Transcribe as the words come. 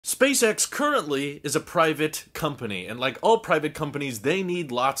SpaceX currently is a private company, and like all private companies, they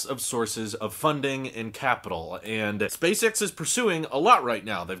need lots of sources of funding and capital, and SpaceX is pursuing a lot right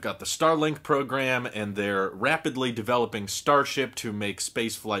now. They've got the Starlink program, and they're rapidly developing Starship to make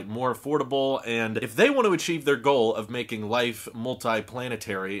spaceflight more affordable, and if they want to achieve their goal of making life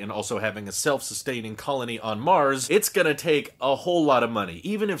multi-planetary and also having a self-sustaining colony on Mars, it's gonna take a whole lot of money.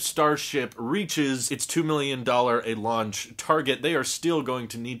 Even if Starship reaches its $2 million a launch target, they are still going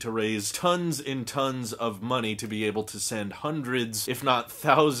to need to raise tons and tons of money to be able to send hundreds, if not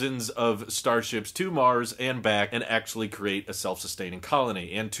thousands, of starships to Mars and back and actually create a self-sustaining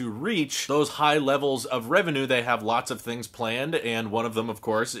colony. And to reach those high levels of revenue, they have lots of things planned, and one of them, of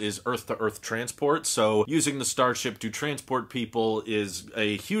course, is Earth-to-Earth transport. So using the Starship to transport people is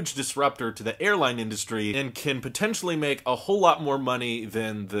a huge disruptor to the airline industry and can potentially make a whole lot more money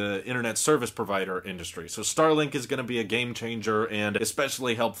than the internet service provider industry. So Starlink is going to be a game changer and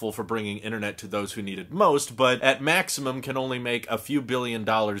especially helpful for bringing internet to those who need it most, but at maximum can only make a few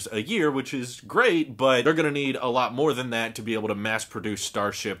 $billions a year, which is great, but they're going to need a lot more than that to be able to mass produce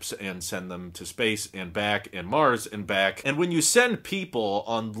starships and send them to space and back and Mars and back. And when you send people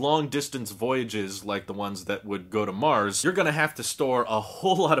on long distance voyages like the ones that would go to Mars, you're going to have to store a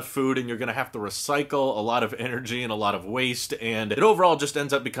whole lot of food, and you're going to have to recycle a lot of energy and a lot of waste, and it overall just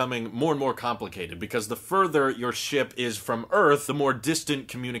ends up becoming more and more complicated because the further your ship is from Earth, the more distant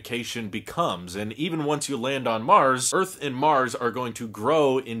communication becomes. And even once you land on Mars, Earth and Mars are going to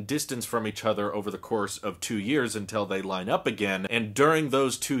grow in distance from each other over the course of 2 years until they line up again. And during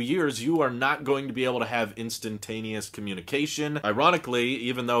those 2 years, you are not going to be able to have instantaneous communication. Ironically,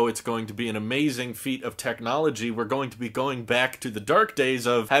 even though it's going to be an amazing feat of technology, we're going to be going back to the dark days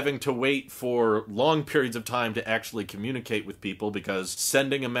of having to wait for long periods of time to actually communicate with people, because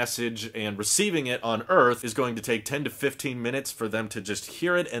sending a message and receiving it on Earth is going to take 10 to 15 minutes for them to just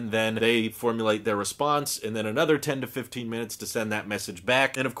hear it, and then they formulate their response, and then another 10 to 15 minutes to send that message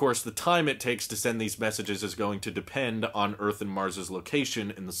back. And of course, the time it takes to send these messages is going to depend on Earth and Mars's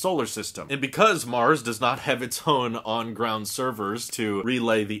location in the solar system. And because Mars does not have its own on-ground servers to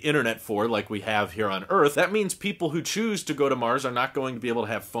relay the internet for like we have here on Earth, that means people who choose to go to Mars are not going to be able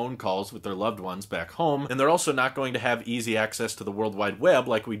to have phone calls with their loved ones back home, and they're also not going to have easy access to the World Wide Web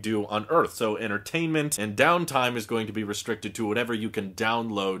like we do on Earth. So entertainment and downtime is going to be restricted to whatever you can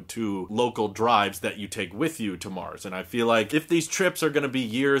download to local drives that you take with you to Mars. And I feel like if these trips are going to be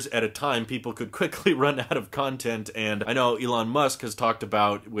years at a time, people could quickly run out of content. And I know Elon Musk has talked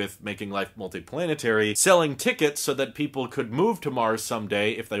about, with making life multiplanetary, selling tickets so that people could move to Mars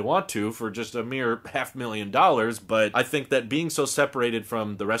someday if they want to for just a mere $500,000. But I think that being so separated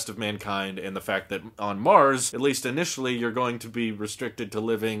from the rest of mankind, and the fact that on Mars, at least initially, you're going to be restricted to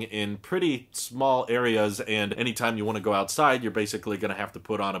living in pretty small areas, and anytime you want to go outside, you're basically going to have to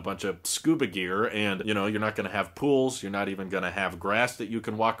put on a bunch of scuba gear, and you know, you're not going to have pools, you're not even going to have grass that you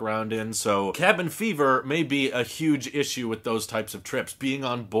can walk around in. So cabin fever may be a huge issue with those types of trips, being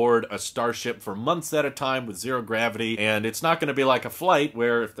on board a starship for months at a time with zero gravity. And it's not going to be like a flight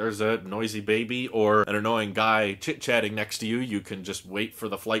where if there's a noisy baby or an annoying guy chit-chatting next to you, you can just wait for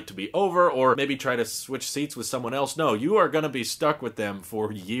the flight to be over or maybe try to switch seats with someone else. No, you are going to be stuck with them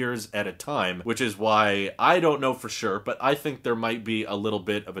for years at a time, which is why I don't know for sure, but I think there might be a little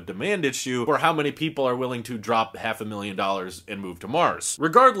bit of a demand issue for how many people are willing to drop $500,000 and move to Mars.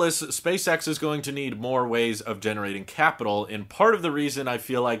 Regardless, SpaceX is going to need more ways of generating capital, and part of the reason I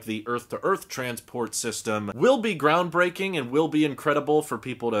feel like the Earth-to-Earth transport system will be groundbreaking and will be incredible for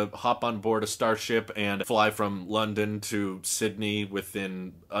people to hop on board a starship and fly from London to Sydney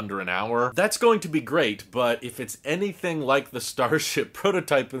within under an hour. That's going to be great, but if it's anything like the Starship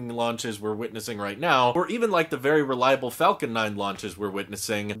prototyping launches we're witnessing right now, or even like the very reliable Falcon 9 launches we're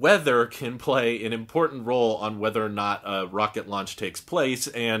witnessing, weather can play an important role on whether or not a rocket launch takes place.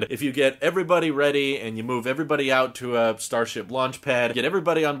 And if you get everybody ready and you move everybody out to a Starship launch pad, get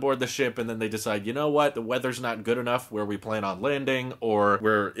everybody on board the ship, and then they decide, you know what, the weather's not good enough where we plan on landing, or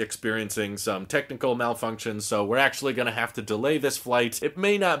we're experiencing some technical malfunction, so we're actually going to have to delay this flight. It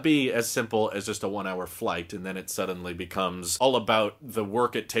may not be as simple as just a 1-hour flight, and then it suddenly becomes all about the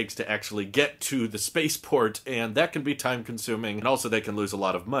work it takes to actually get to the spaceport, and that can be time consuming, and also they can lose a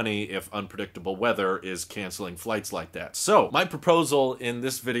lot of money if unpredictable weather is canceling flights like that. So my proposal in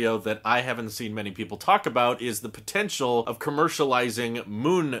this video that I haven't seen many people talk about is the potential of commercializing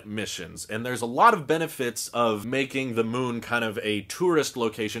moon missions. And there's a lot of benefits of making the moon kind of a tourist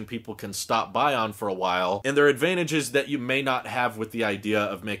location people can stop by on for a while, and there are advantages that you may not have with the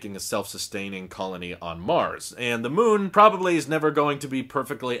idea of making a self-sustaining colony on Mars. And the moon probably is never going to be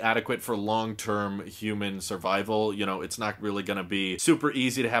perfectly adequate for long-term human survival. You know, it's not really going to be be super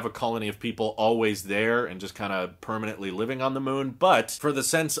easy to have a colony of people always there and just kind of permanently living on the moon. But for the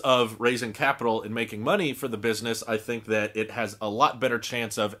sense of raising capital and making money for the business, I think that it has a lot better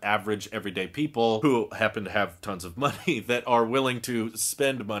chance of average everyday people who happen to have tons of money that are willing to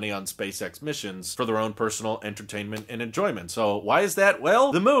spend money on SpaceX missions for their own personal entertainment and enjoyment. So why is that?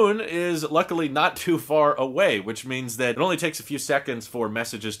 Well, the moon is luckily not too far away, which means that it only takes a few seconds for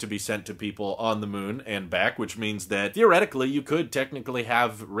messages to be sent to people on the moon and back, which means that theoretically you could technically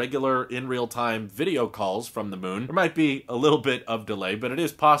have regular in real-time video calls from the moon. There might be a little bit of delay, but it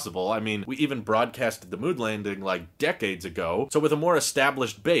is possible. I mean, we even broadcasted the moon landing like decades ago. So with a more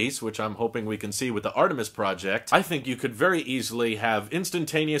established base, which I'm hoping we can see with the Artemis project, I think you could very easily have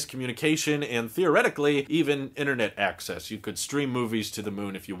instantaneous communication and theoretically even internet access. You could stream movies to the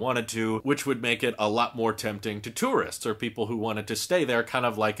moon if you wanted to, which would make it a lot more tempting to tourists or people who wanted to stay there, kind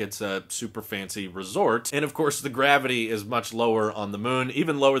of like it's a super fancy resort. And of course, the gravity is much lower on the moon,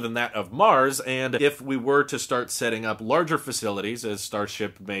 even lower than that of Mars. And if we were to start setting up larger facilities, as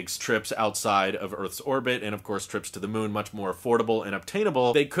Starship makes trips outside of Earth's orbit, and of course trips to the moon much more affordable and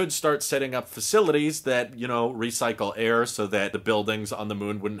obtainable, they could start setting up facilities that, you know, recycle air so that the buildings on the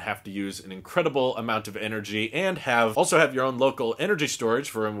moon wouldn't have to use an incredible amount of energy, and also have your own local energy storage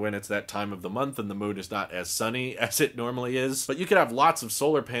for when it's that time of the month and the moon is not as sunny as it normally is. But you could have lots of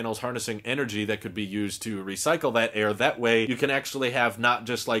solar panels harnessing energy that could be used to recycle that air. That way you can actually have not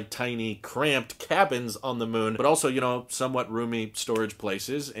just like tiny cramped cabins on the moon, but also, you know, somewhat roomy storage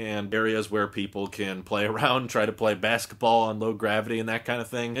places and areas where people can play around, try to play basketball on low gravity and that kind of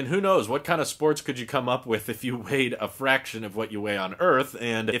thing. And who knows, what kind of sports could you come up with if you weighed a fraction of what you weigh on Earth?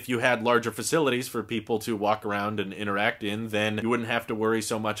 And if you had larger facilities for people to walk around and interact in, then you wouldn't have to worry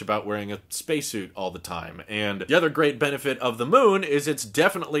so much about wearing a spacesuit all the time. And the other great benefit of the moon is it's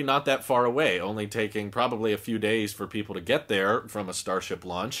definitely not that far away, only taking probably a few days for people to get there from a Starship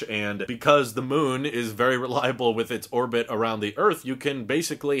launch. And because the moon is very reliable with its orbit around the Earth, you can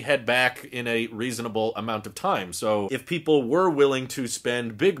basically head back in a reasonable amount of time. So if people were willing to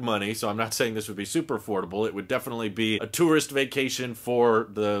spend big money, so I'm not saying this would be super affordable, it would definitely be a tourist vacation for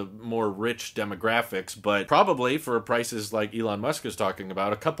the more rich demographics, but probably for prices like Elon Musk is talking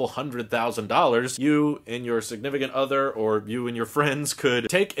about, a couple $100,000, you and your significant other or you and your friends could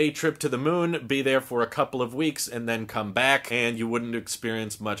take a trip to the moon, be there for a couple of weeks, and then come back, and you wouldn't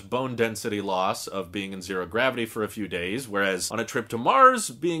experience much bone density loss of being in zero gravity for a few days, whereas on a trip to Mars,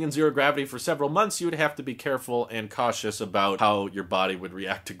 being in zero gravity for several months, you would have to be careful and cautious about how your body would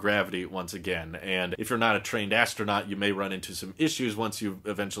react to gravity once again. And if you're not a trained astronaut, you may run into some issues once you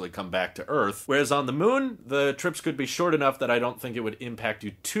eventually come back to Earth. Whereas on the moon, the trips could be short enough that I don't think it would impact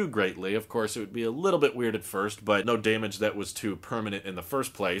you too greatly. Of course, it would be a little bit weird at first, but no damage that was too permanent in the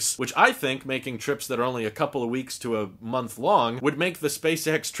first place, which I think making trips that are only a couple of weeks to a month long would make the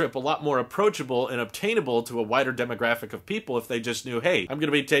SpaceX trip a lot more approachable and obtainable to a wider demographic of people if they just knew, hey, I'm going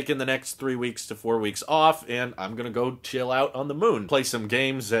to be taking the next 3 weeks to 4 weeks off, and I'm going to go chill out on the moon, play some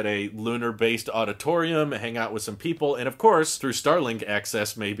games at a lunar-based auditorium, hang out with some people, and of course, through Starlink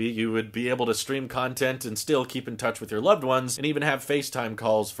access maybe, you would be able to stream content and still keep in touch with your loved ones, and even have FaceTime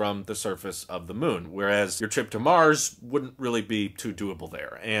calls from the surface of the moon, whereas your trip to Mars wouldn't really be too doable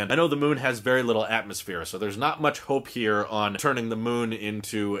there. And I know the moon has very little atmosphere, so there's not much hope here on turning the moon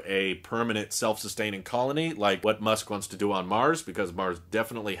into a permanent self-sustaining colony like what Musk wants to do on Mars, because Mars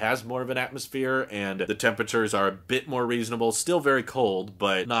definitely has more of an atmosphere and the temperatures are a bit more reasonable, still very cold,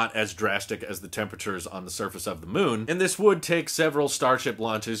 but not as drastic as the temperatures on the surface of the moon. And this would take several Starship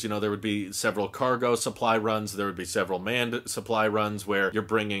launches. You know, there would be several cargo supply runs, there would be several manned supply runs where you're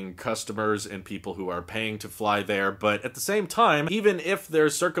bringing customers and people who are paying to fly there. But at the same time, even if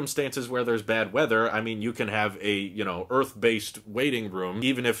there's circumstances where there's bad weather, I mean, you can have a, you know, Earth-based waiting room,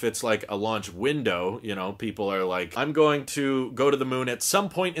 even if it's like a launch window. You know, people are like, I'm going to go to the moon at some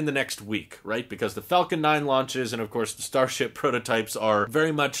point in the next week, right? Because the Falcon 9 launches and of course the Starship prototypes are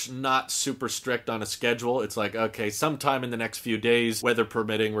very much not super strict on a schedule. It's like, okay, sometime in the next few days, weather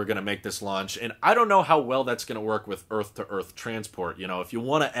permitting, we're going to make this launch. And I don't know how well that's going to work with Earth-to-Earth transport. You know, if you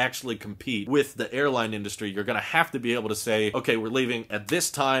want to actually compete with the airline industry, you're going to have to be able to say, okay, we're leaving at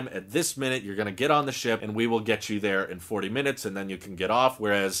this time, at this minute, you're going to get on the ship and we will get you there in 40 minutes and then you can get off.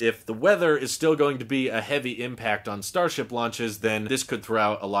 Whereas if the weather is still going to be a heavy impact on Starship launches, then this could throw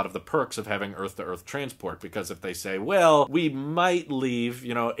out a lot of the perks of having Earth-to-Earth transport. Because if they say, well, we might leave,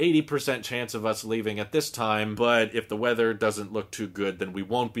 you know, 80% chance of us leaving at this time, but if the weather doesn't look too good, then we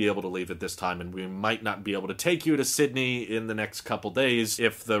won't be able to leave at this time and we might not be able to take you to Sydney in the next couple days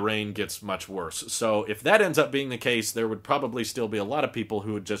if the rain gets much worse. So if that ends up being the case, there would probably still be a lot of people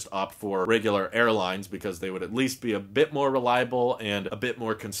who would just opt for regular airlines because they would at least be a bit more reliable and a bit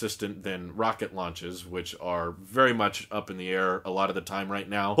more consistent than rocket launches, which are very much up in the air a lot of the time right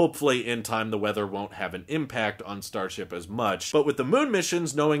now. Hopefully in time the weather won't have an impact on Starship as much. But with the moon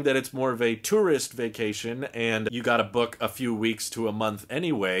missions, knowing that it's more of a tourist vacation and you gotta book a few weeks to a month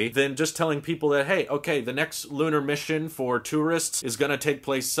anyway, then just telling people that, hey, okay, the next lunar mission for tourists is gonna take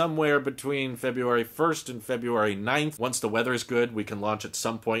place somewhere between February 1st and February 9th. Once the weather is good, we can launch at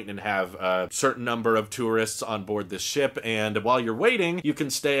some point and have a certain number of tourists on board this ship, and while you're waiting, you can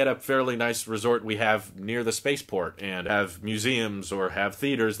stay at a fairly nice resort we have near the spaceport and have museums or have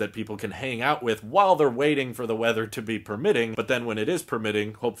theaters that people can hang out with while they're waiting for the weather to be permitting. But then when it is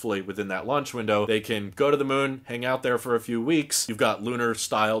permitting, hopefully within that launch window, they can go to the moon, hang out there for a few weeks. You've got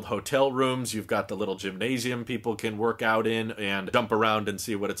lunar-styled hotel rooms, you've got the little gymnasium people can work out in and jump around and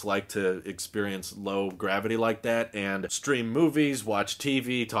see what it's like to experience low gravity like that, and stream movies, watch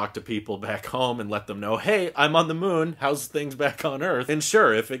TV, talk to people back home and let them know, hey, I'm on the moon, how's things back on Earth? And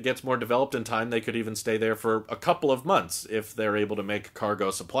sure, if it gets more developed in time, they could even stay there for a couple of months if they're able to make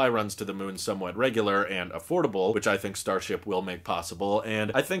cargo supply runs to the moon somewhat regular and affordable, which I think Starship will make possible.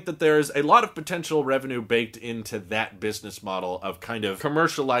 And I think that there's a lot of potential revenue baked into that business model of kind of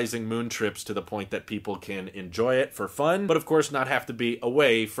commercializing moon trips to the point that people can enjoy it for fun, but of course not have to be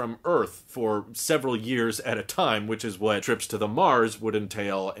away from Earth for several years at a time, which is what trips to the Mars would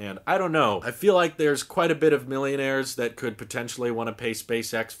entail. And I don't know, I feel like there's quite a bit of millionaires that could potentially want to pay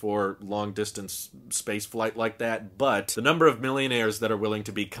SpaceX for long distance space flight like that, but the number of millionaires that are willing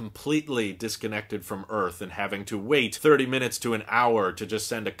to be completely disconnected from Earth and having to wait 30 minutes to an hour to just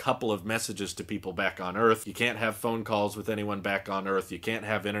send a couple of messages to people back on Earth. You can't have phone calls with anyone back on Earth. You can't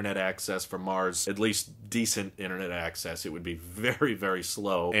have internet access from Mars, at least decent internet access. It would be very, very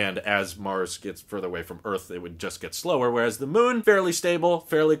slow. And as Mars gets further away from Earth, it would just get slower. Whereas the moon, fairly stable,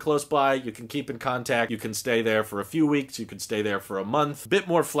 fairly close by. You can keep in contact. You can stay there for a few weeks. You can stay there for a month. A bit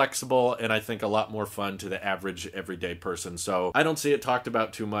more flexible, and I think a lot more fun to the average everyday person. So I don't see it talked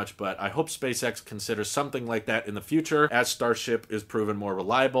about too much, but I hope SpaceX considers something like that in the future as Starship is proven more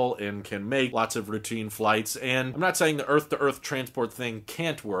reliable and can make lots of routine flights. And I'm not saying the Earth-to-Earth transport thing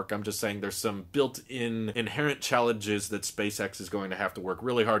can't work. I'm just saying there's some built-in inherent challenges that SpaceX is going to have to work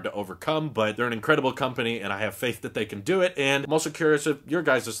really hard to overcome, but they're an incredible company and I have faith that they can do it. And I'm also curious of your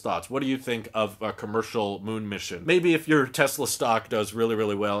guys' thoughts. What do you think of a commercial moon mission? Maybe if your Tesla stock does really,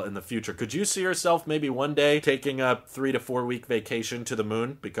 really well in the future, could you see yourself maybe one day taking a 3 to 4 week vacation to the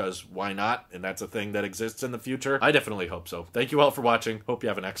moon? Because why not? And that's a thing that exists in the future. I definitely hope so. Thank you all for watching. Hope you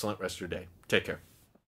have an excellent rest of your day. Take care.